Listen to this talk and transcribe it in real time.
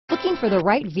Looking for the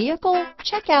right vehicle?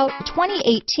 Check out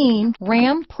 2018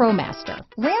 Ram ProMaster.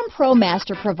 Ram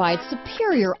ProMaster provides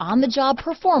superior on-the-job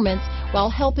performance while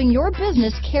helping your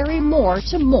business carry more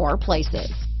to more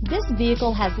places. This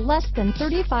vehicle has less than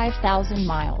 35,000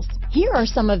 miles. Here are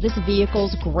some of this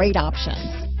vehicle's great options: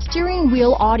 steering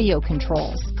wheel audio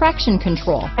controls, traction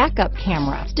control, backup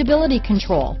camera, stability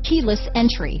control, keyless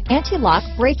entry, anti-lock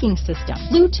braking system,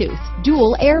 Bluetooth,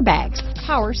 dual airbags,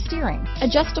 power steering,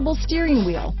 adjustable steering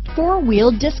wheel,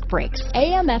 four-wheel disc brakes,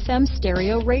 AM/FM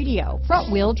stereo radio,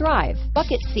 front-wheel drive,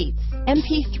 bucket seats,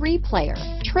 MP3 player,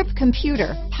 trip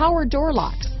computer, power door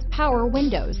locks, power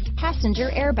windows,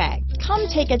 passenger airbag. Come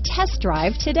take a test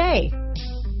drive today.